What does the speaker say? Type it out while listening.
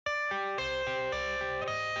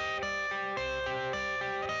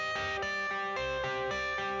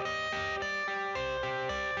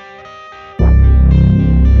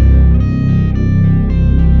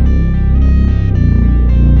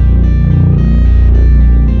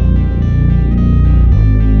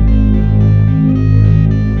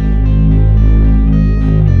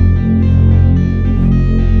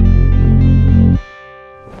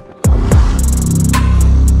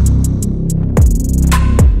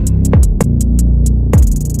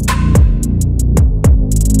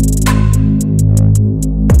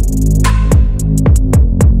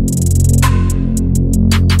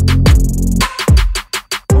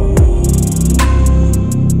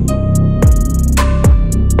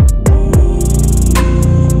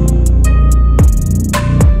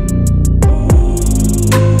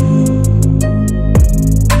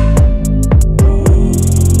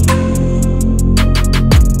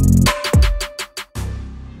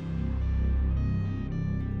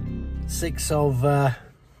6th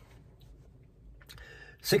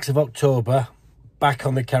of October, back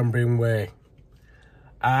on the Cambrian Way.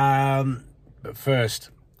 But first,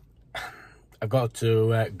 I've got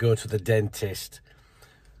to go to the dentist.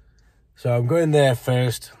 So I'm going there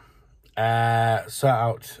first, sort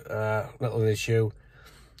out a little issue.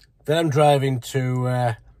 Then I'm driving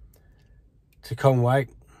to Conway,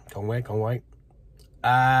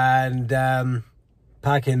 and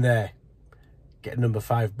park in there. Get a number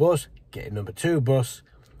 5 bus, get a number 2 bus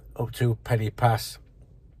up to Penny Pass.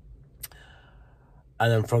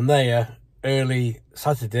 And then from there, early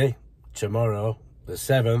Saturday, tomorrow, the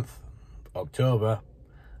 7th October,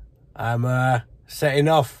 I'm setting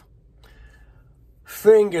off.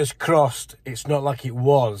 Fingers crossed it's not like it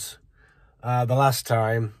was the last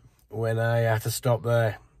time when I had to stop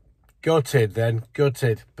there. Gutted,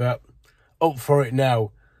 but up for it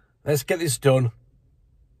now. Let's get this done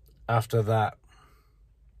after that.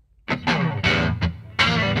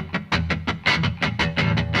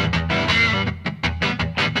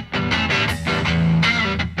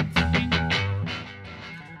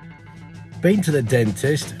 Been to the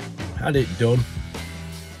dentist, had it done.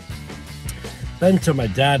 Then to my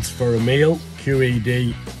dad's for a meal,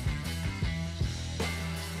 QED.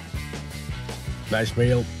 Nice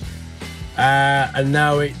meal. And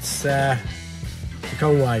now it's to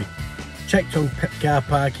Conway. Checked on car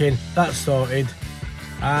parking, that's sorted.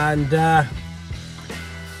 And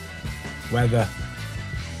weather.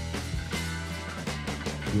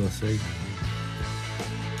 We'll see.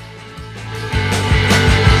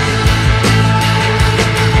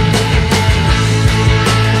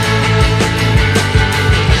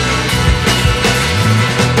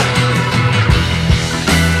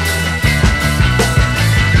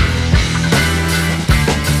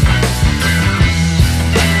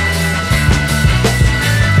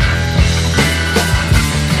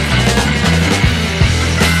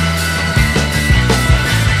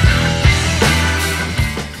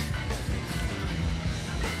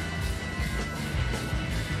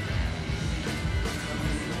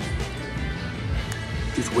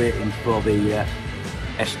 Just waiting for the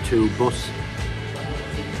S2 bus.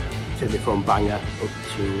 Take me from Bangor up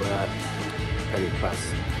to Penny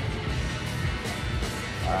Pass.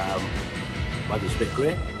 Weather's a bit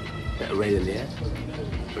grey, bit of rain in the air,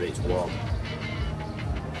 but it's warm.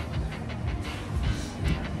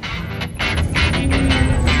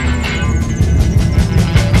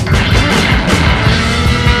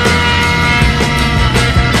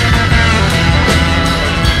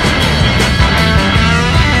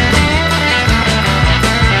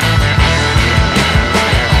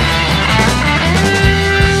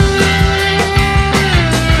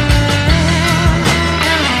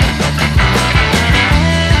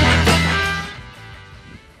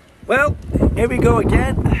 Well, here we go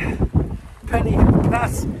again. Penny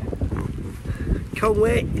Pass,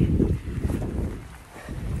 Conway,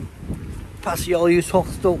 past the all-use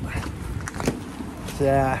hostel.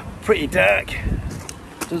 It's pretty dark.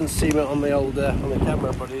 Doesn't seem it on the old on the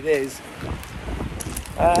camera, but it is.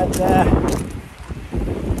 And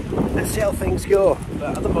let's see how things go.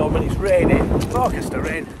 But at the moment, it's raining. Forecast of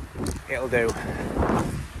rain. It'll do.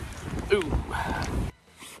 Ooh.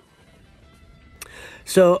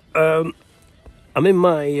 So, I'm in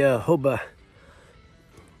my Hubba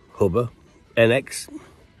NX,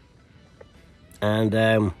 and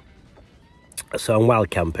so I'm wild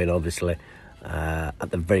camping, obviously, at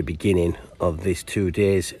the very beginning of this 2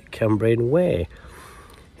 days Cambrian Way.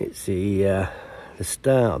 It's the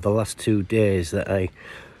start of the last 2 days that I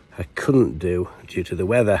couldn't do due to the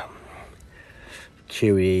weather.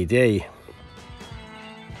 QED.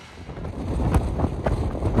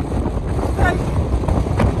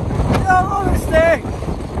 Honestly,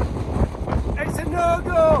 it's a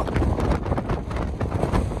no-go.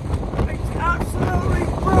 It's absolutely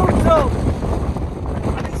brutal,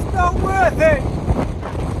 and it's not worth it.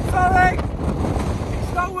 Sorry,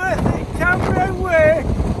 it's not worth it. Cambrian Way,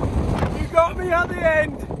 you got me at the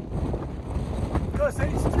end, because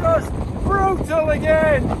it's just brutal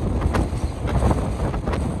again.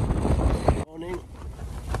 Morning.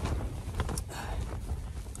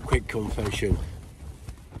 Quick confession.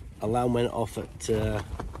 Alarm went off at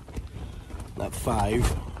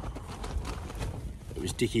 5. It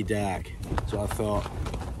was dicky dark, so I thought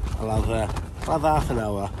I'll have half an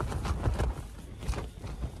hour.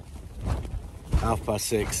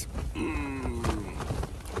 6:30.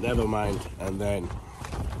 Never mind, and then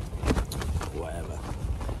whatever.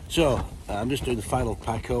 So I'm just doing the final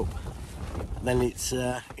pack up. Then it's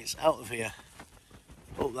out of here,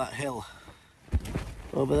 up that hill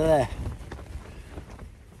over there.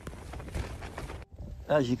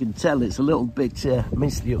 as you can tell, it's a little bit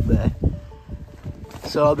misty up there.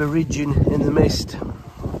 So I'll be ridging in the mist.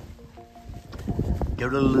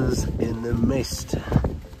 Gorillas in the mist.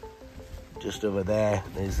 Just over there,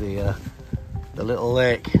 there's the little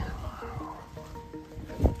lake.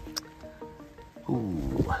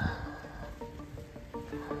 Ooh.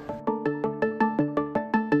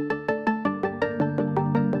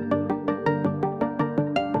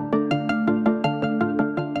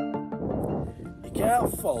 You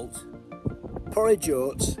can't fault porridge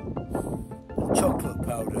oats and chocolate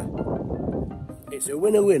powder. It's a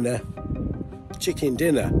winner-winner chicken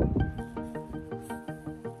dinner.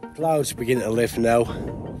 Clouds beginning to lift now,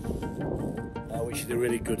 which is a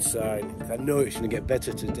really good sign. I know it's going to get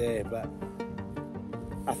better today, but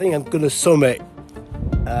I think I'm going to summit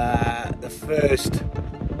the first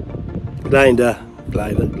glider in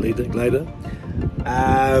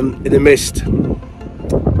the mist,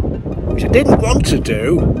 which I didn't want to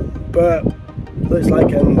do, but looks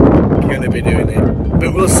like I'm going to be doing it.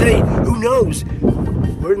 But we'll see. Who knows?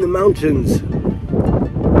 We're in the mountains,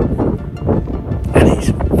 and it's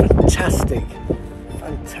fantastic.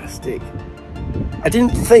 Fantastic. I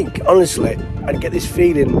didn't think, honestly, I'd get this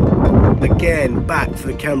feeling again back for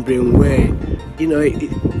the Cambrian Way. You know, it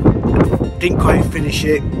didn't quite finish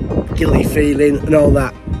it, guilty feeling and all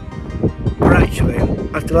that. But actually,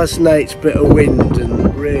 after last night's bit of wind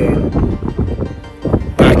and rain,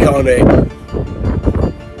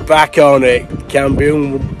 back on it,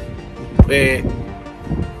 Cambrian Way.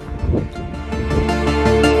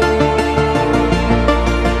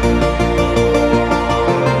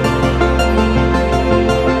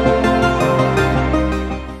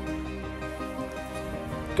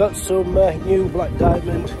 Got some new black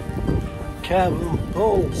diamond carbon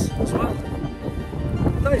poles as well.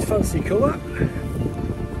 Nice fancy colour.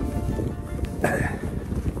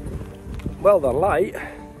 Well, they're light.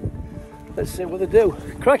 Let's see what they do.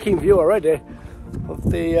 Cracking view already of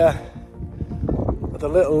the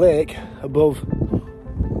little lake above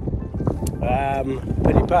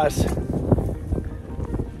Penny Pass.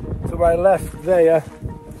 To my left there's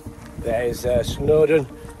Snowdon,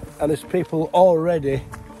 and there's people already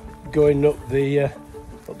going up the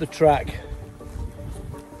track.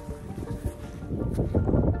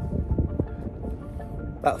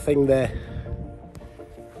 That thing there.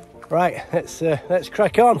 Right, let's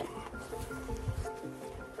crack on.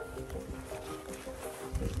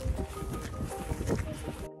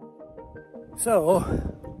 So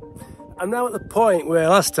I'm now at the point where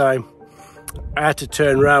last time I had to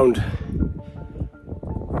turn round.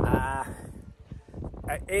 I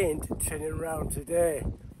ain't turning around today.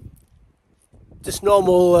 Just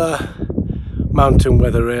normal mountain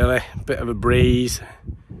weather really, bit of a breeze,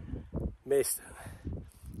 mist,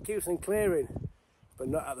 keeps on clearing, but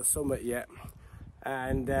not at the summit yet.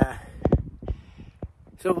 And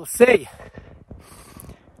so we'll see.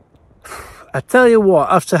 I tell you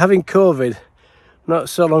what, after having COVID not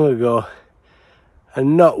so long ago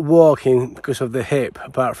and not walking because of the hip,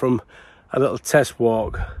 apart from a little test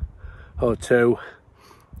walk or two,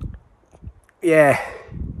 yeah,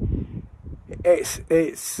 it's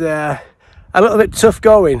a little bit tough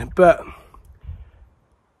going, but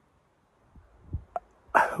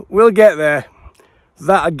we'll get there,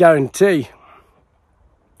 that I guarantee.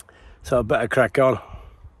 So I better crack on.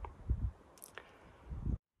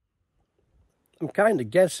 I'm kind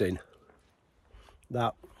of guessing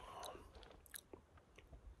that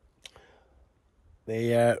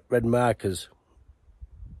the red markers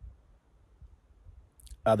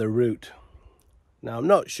are the route. Now I'm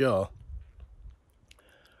not sure,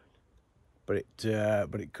 but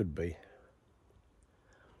it could be.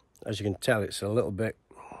 As you can tell, it's a little bit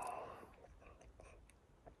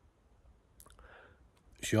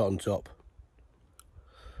short on top,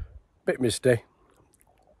 bit misty.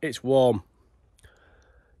 It's warm,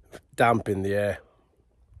 damp in the air,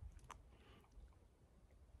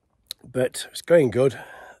 but it's going good.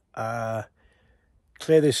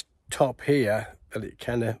 Clear this top here, and it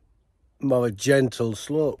kind of more a gentle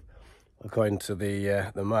slope according to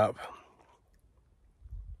the map.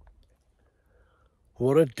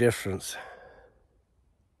 What a difference.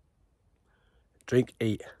 Drink,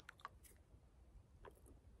 eat.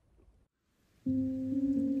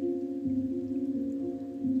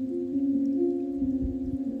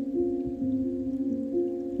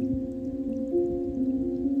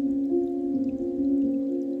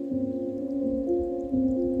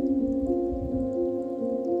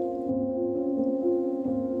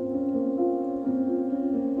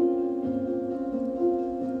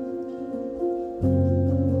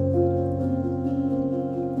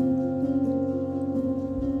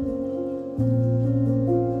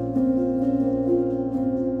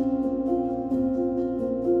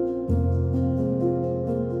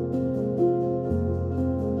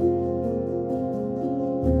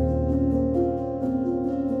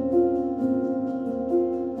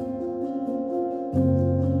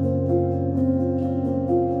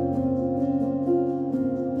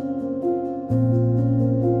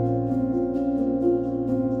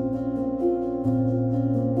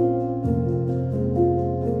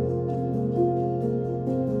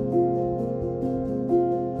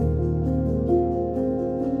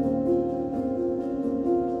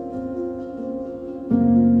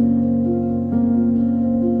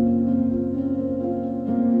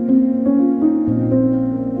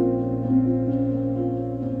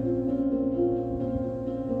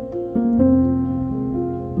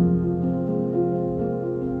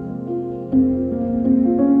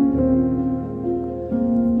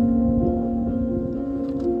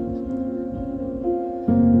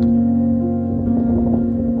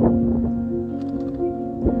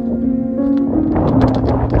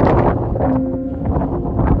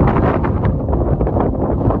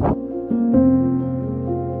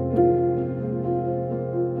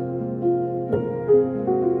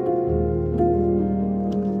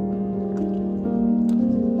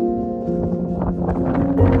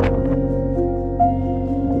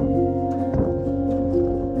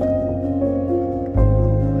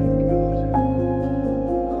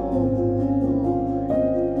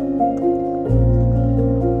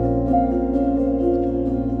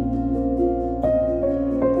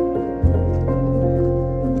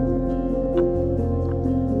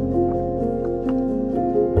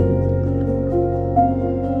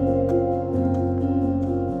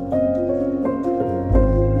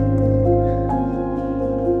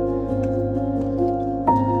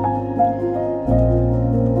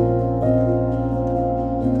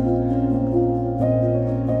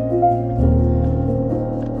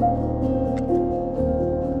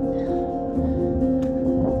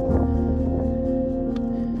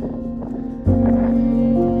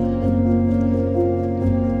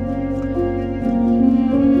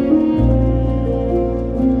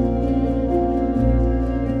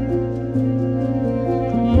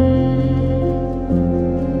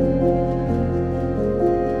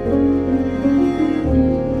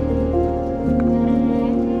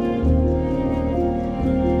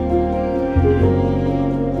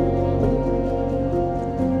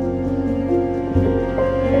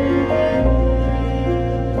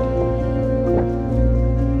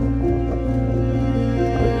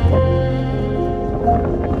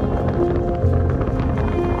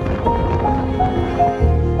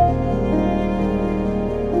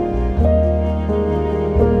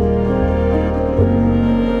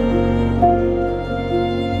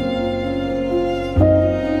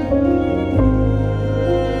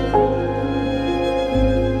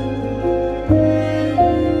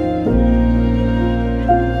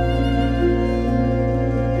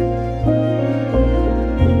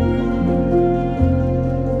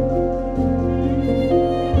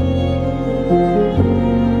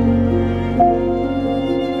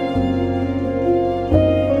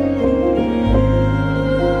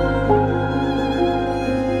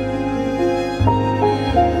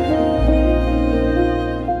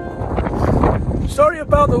 Sorry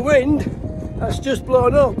about the wind, that's just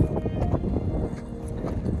blown up.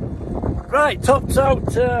 Right, topped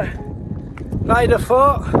out rider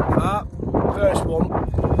 4, first one,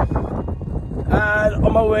 and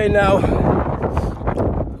on my way now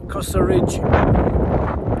across the ridge to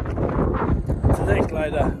the next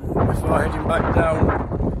glider before heading back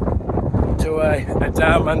down to a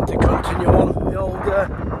dam and to continue on the old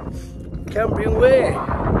Cambrian Way.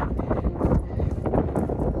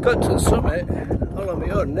 Got to the summit all on my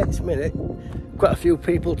own. Next minute, quite a few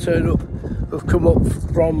people turn up who've come up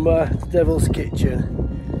from the Devil's Kitchen.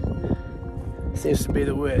 Seems to be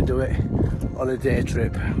the way to do it on a day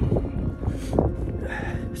trip.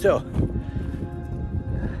 So,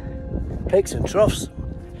 peaks and troughs.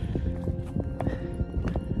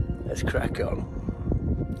 Let's crack on.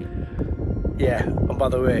 Yeah, and by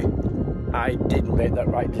the way, I did make that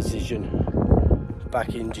right decision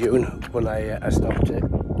back in June when I stopped it.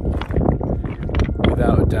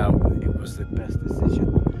 Without a doubt, it was the best decision.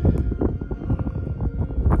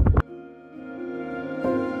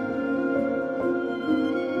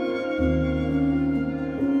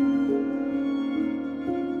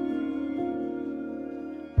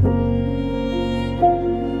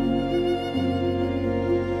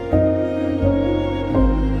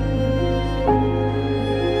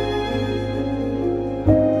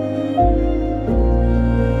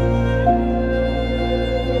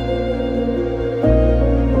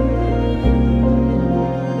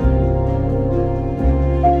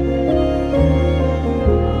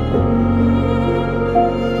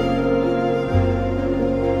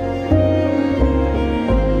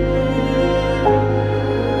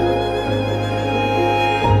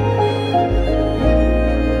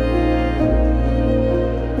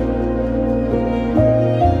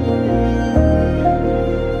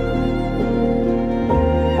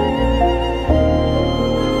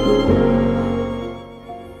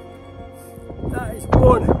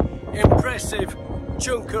 Impressive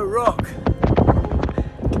chunk of rock.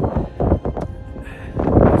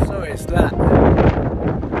 So it's that.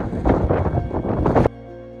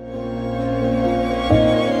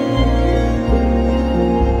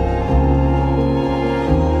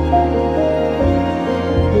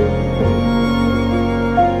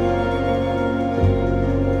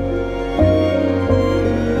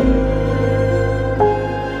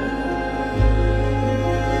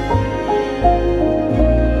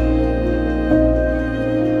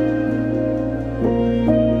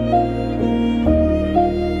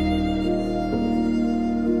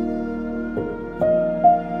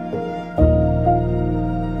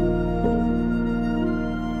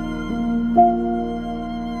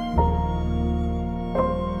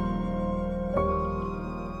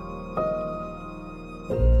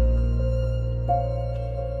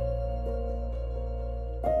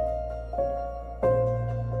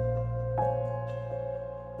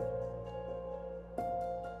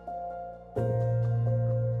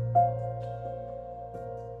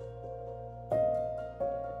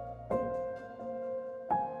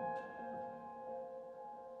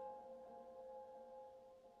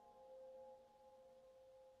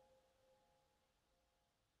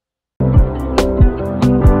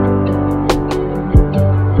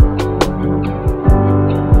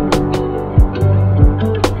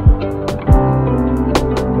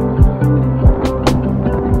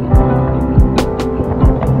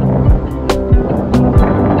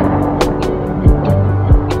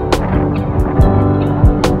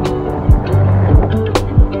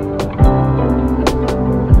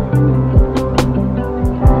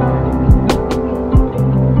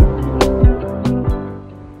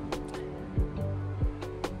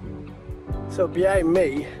 like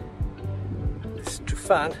me, this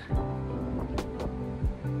fan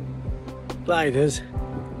gliders,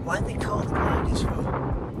 why are they called gliders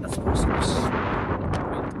for? That's supposed to be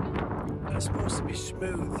that's supposed to be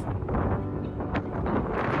smooth.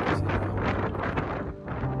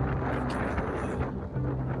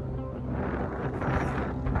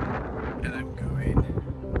 And I'm going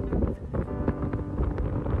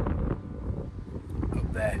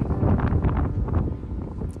up there.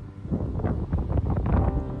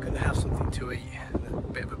 Gonna have something to eat, a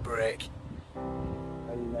bit of a break,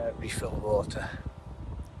 and refill the water.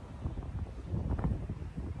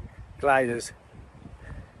 Gliders,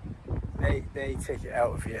 they take it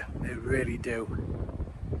out of you, they really do.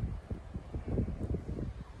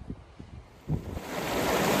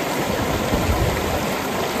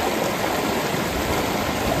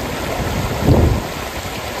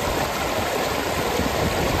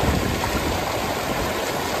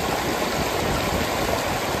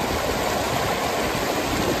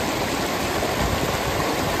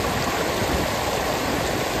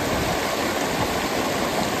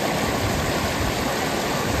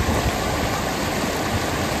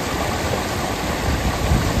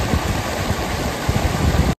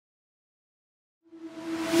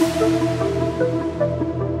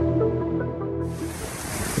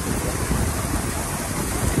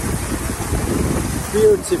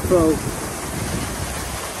 Beautiful.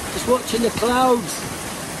 Just watching the clouds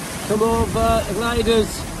come over the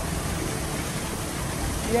gliders.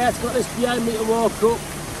 Yeah, it's got this behind me to walk up,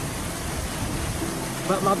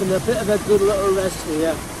 but I'm having a bit of a good little rest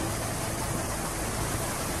here.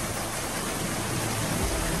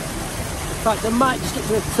 In fact, I might just get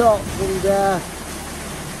to the top and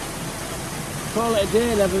call it a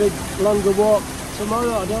day and have a big longer walk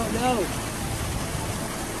tomorrow, I don't know.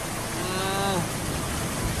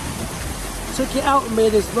 Took it out of me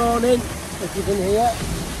this morning, if you can hear.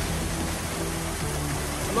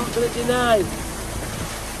 I'm not going to deny.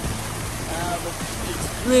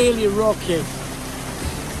 It's really rocky,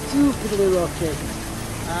 stupidly rocky,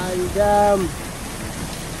 and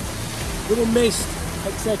with the mist,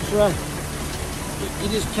 etc. You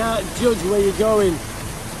just can't judge where you're going.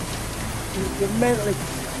 You're mentally,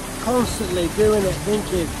 constantly doing it,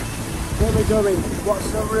 thinking, where are we going?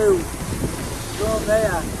 What's the route? Go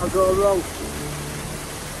there or go wrong?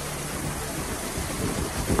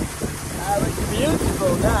 It's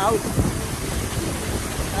beautiful now.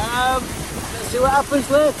 Let's see what happens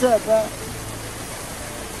later, but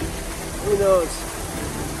who knows?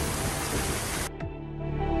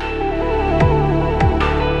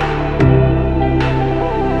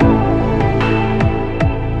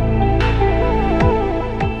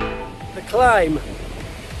 The climb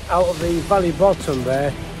out of the valley bottom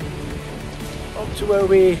there up to where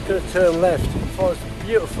we're going to turn left for this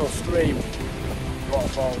beautiful stream,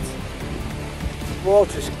 waterfalls.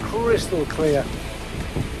 Water's crystal clear,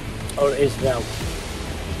 or it is now.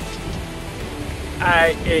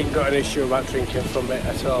 I ain't got an issue about drinking from it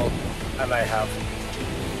at all, and I have.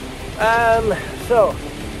 So,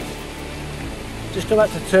 just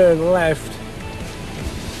about to turn left,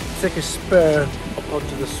 take a spur up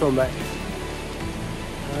onto the summit.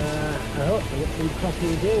 I hope I get some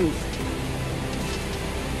cracking views.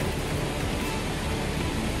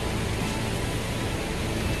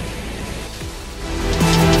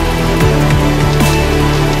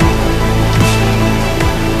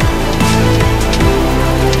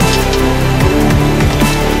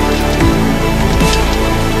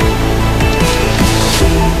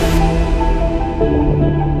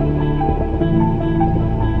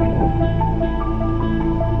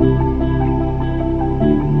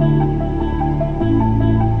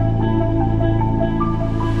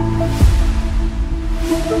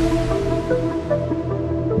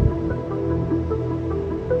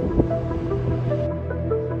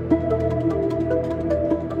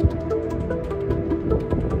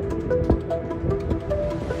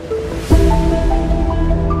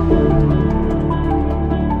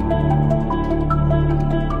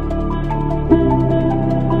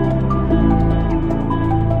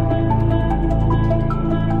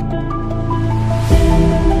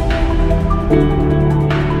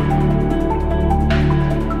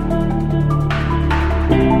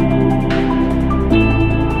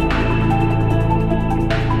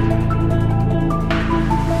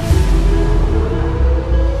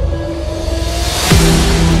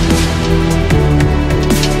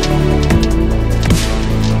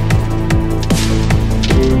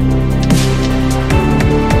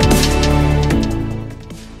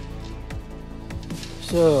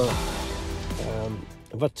 So,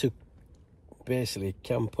 I've had to basically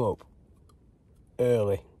camp up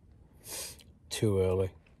early too early.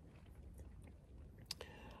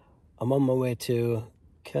 I'm on my way to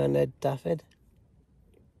Carned.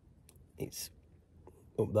 It's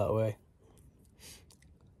up that way.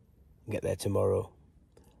 Get there tomorrow.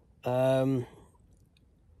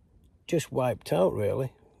 Just wiped out,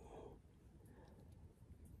 really.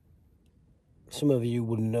 Some of you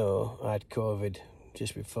would know I had COVID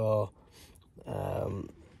just before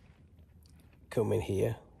coming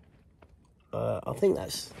here. I think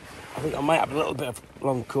I might have a little bit of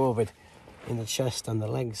long COVID in the chest and the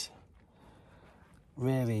legs.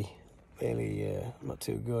 Really not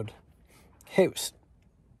too good. Hips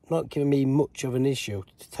not giving me much of an issue,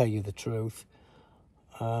 to tell you the truth,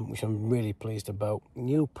 which I'm really pleased about.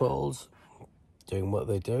 New poles doing what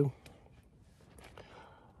they do.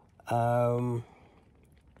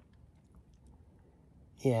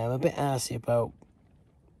 Yeah, I'm a bit arsy about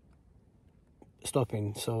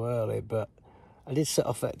stopping so early, but I did set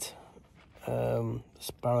off at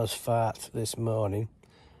Sparrow's Fart this morning.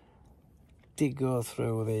 Did go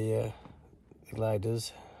through the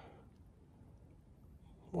gliders.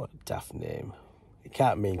 What a daft name. It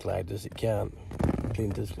can't mean gliders, it can't.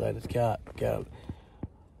 Gliders, can't.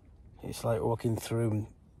 It's like walking through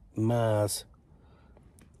Mars.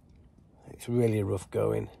 It's really rough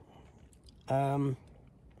going. So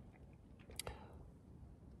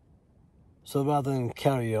rather than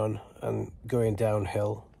carry on and going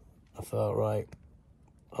downhill, I thought, right,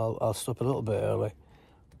 I'll stop a little bit early,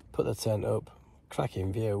 put the tent up,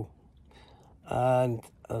 cracking view, and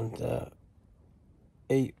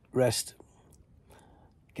eat, rest,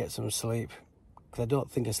 get some sleep, because I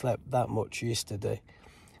don't think I slept that much yesterday,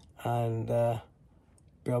 and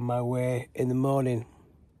be on my way in the morning.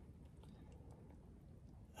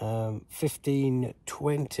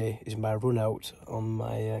 15:20 is my run out on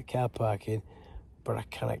my car parking, but I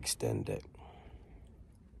can extend it.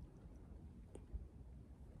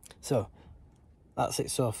 So that's it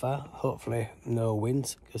so far. Hopefully no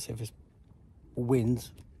winds, because if it's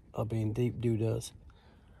winds, I'll be in deep doo-doos.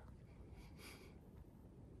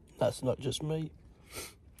 That's not just me.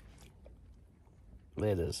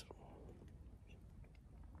 Laters.